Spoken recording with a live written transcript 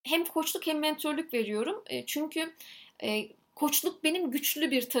hem koçluk hem mentörlük veriyorum. Çünkü koçluk benim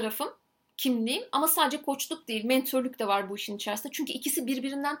güçlü bir tarafım, kimliğim, ama sadece koçluk değil, mentörlük de var bu işin içerisinde. Çünkü ikisi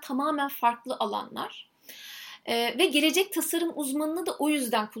birbirinden tamamen farklı alanlar. Ve gelecek tasarım uzmanını da o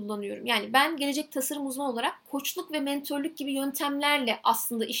yüzden kullanıyorum. Yani ben gelecek tasarım uzmanı olarak koçluk ve mentörlük gibi yöntemlerle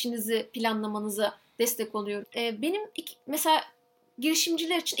aslında işinizi planlamanıza destek oluyorum. Benim mesela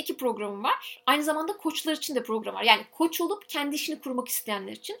girişimciler için 2 programım var. Aynı zamanda koçlar için de program var. Yani koç olup kendi işini kurmak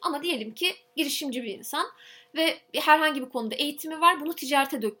isteyenler için. Ama diyelim ki girişimci bir insan ve herhangi bir konuda eğitimi var. Bunu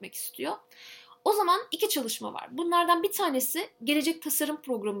ticarete dökmek istiyor. O zaman 2 çalışma var. Bunlardan bir tanesi gelecek tasarım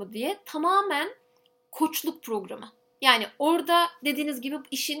programı diye tamamen koçluk programı. Yani orada dediğiniz gibi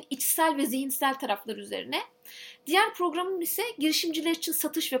işin içsel ve zihinsel tarafları üzerine. Diğer programım ise girişimciler için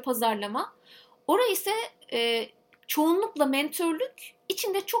satış ve pazarlama. Orası ise çoğunlukla mentörlük,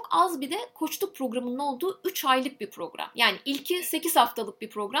 içinde çok az bir de koçluk programının olduğu 3 aylık bir program. Yani ilki 8 haftalık bir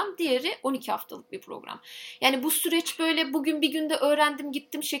program, diğeri 12 haftalık bir program. Yani bu süreç böyle bugün bir günde öğrendim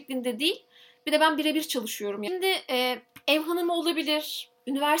gittim şeklinde değil. Bir de ben birebir çalışıyorum. Şimdi ev hanımı olabilir,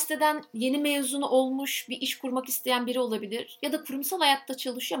 üniversiteden yeni mezunu olmuş bir iş kurmak isteyen biri olabilir. Ya da kurumsal hayatta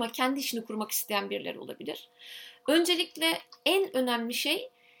çalışıyor ama kendi işini kurmak isteyen birileri olabilir. Öncelikle en önemli şey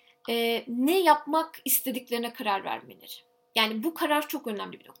ne yapmak istediklerine karar vermeleri. Yani bu karar çok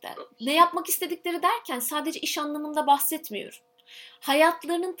önemli bir nokta. Ne yapmak istedikleri derken sadece iş anlamında bahsetmiyorum.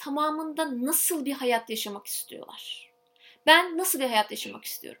 Hayatlarının tamamında nasıl bir hayat yaşamak istiyorlar? Ben nasıl bir hayat yaşamak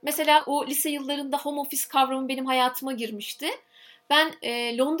istiyorum? Mesela o lise yıllarında home office kavramı benim hayatıma girmişti. Ben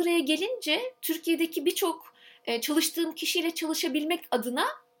Londra'ya gelince Türkiye'deki birçok çalıştığım kişiyle çalışabilmek adına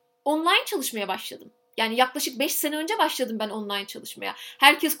online çalışmaya başladım. Yani yaklaşık 5 sene önce başladım ben online çalışmaya.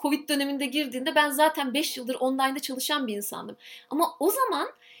 Herkes Covid döneminde girdiğinde ben zaten 5 yıldır online'da çalışan bir insandım. Ama o zaman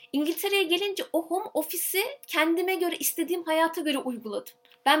İngiltere'ye gelince o home office'i kendime göre, istediğim hayata göre uyguladım.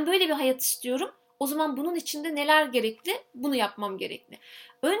 Ben böyle bir hayat istiyorum. O zaman bunun içinde neler gerekli? Bunu yapmam gerekli.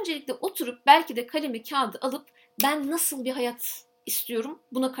 Öncelikle oturup belki de kalemi kağıdı alıp ben nasıl bir hayat istiyorum,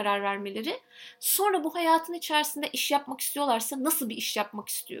 buna karar vermeleri. Sonra bu hayatın içerisinde iş yapmak istiyorlarsa nasıl bir iş yapmak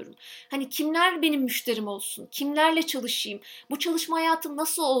istiyorum? Hani kimler benim müşterim olsun? Kimlerle çalışayım? Bu çalışma hayatım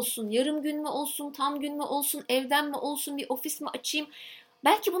nasıl olsun? Yarım gün mü olsun? Tam gün mü olsun? Evden mi olsun? Bir ofis mi açayım?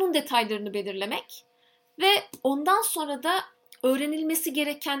 Belki bunun detaylarını belirlemek ve ondan sonra da öğrenilmesi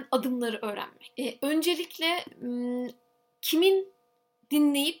gereken adımları öğrenmek. Öncelikle kimin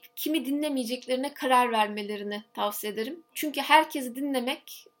dinleyip kimi dinlemeyeceklerine karar vermelerini tavsiye ederim. Çünkü herkesi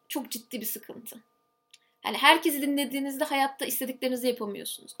dinlemek çok ciddi bir sıkıntı. Yani herkesi dinlediğinizde hayatta istediklerinizi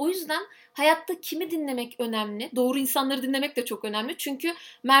yapamıyorsunuz. O yüzden hayatta kimi dinlemek önemli. Doğru insanları dinlemek de çok önemli. Çünkü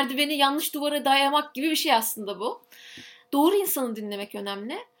merdiveni yanlış duvara dayamak gibi bir şey aslında bu. Doğru insanı dinlemek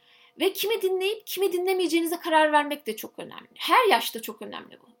önemli. Ve kimi dinleyip kimi dinlemeyeceğinize karar vermek de çok önemli. Her yaşta çok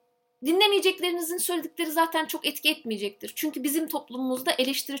önemli bu. Dinlemeyeceklerinizin söyledikleri zaten çok etki etmeyecektir. Çünkü bizim toplumumuzda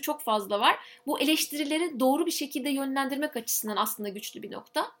eleştiri çok fazla var. Bu eleştirileri doğru bir şekilde yönlendirmek açısından aslında güçlü bir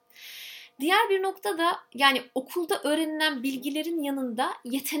nokta. Diğer bir nokta da yani okulda öğrenilen bilgilerin yanında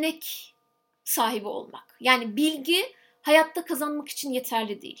yetenek sahibi olmak. Yani bilgi hayatta kazanmak için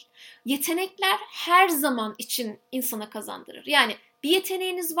yeterli değil. Yetenekler her zaman için insana kazandırır. Yani bir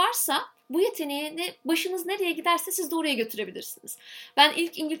yeteneğiniz varsa bu yeteneğini başınız nereye giderse siz de oraya götürebilirsiniz. Ben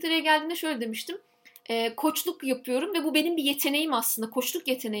ilk İngiltere'ye geldiğimde şöyle demiştim. Koçluk yapıyorum ve bu benim bir yeteneğim aslında. Koçluk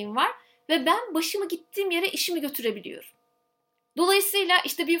yeteneğim var ve ben başımı gittiğim yere işimi götürebiliyorum. Dolayısıyla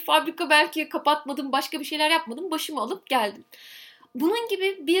işte bir fabrika belki kapatmadım, başka bir şeyler yapmadım, başımı alıp geldim. Bunun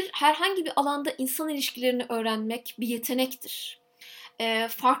gibi herhangi bir alanda insan ilişkilerini öğrenmek bir yetenektir.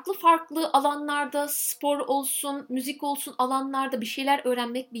 Farklı farklı alanlarda spor olsun, müzik olsun alanlarda bir şeyler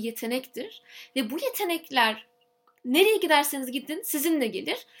öğrenmek bir yetenektir. Ve bu yetenekler nereye giderseniz gidin sizinle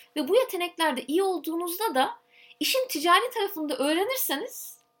gelir. Ve bu yeteneklerde iyi olduğunuzda da işin ticari tarafında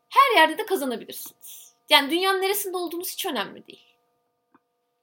öğrenirseniz her yerde de kazanabilirsiniz. Yani dünyanın neresinde olduğunuz hiç önemli değil.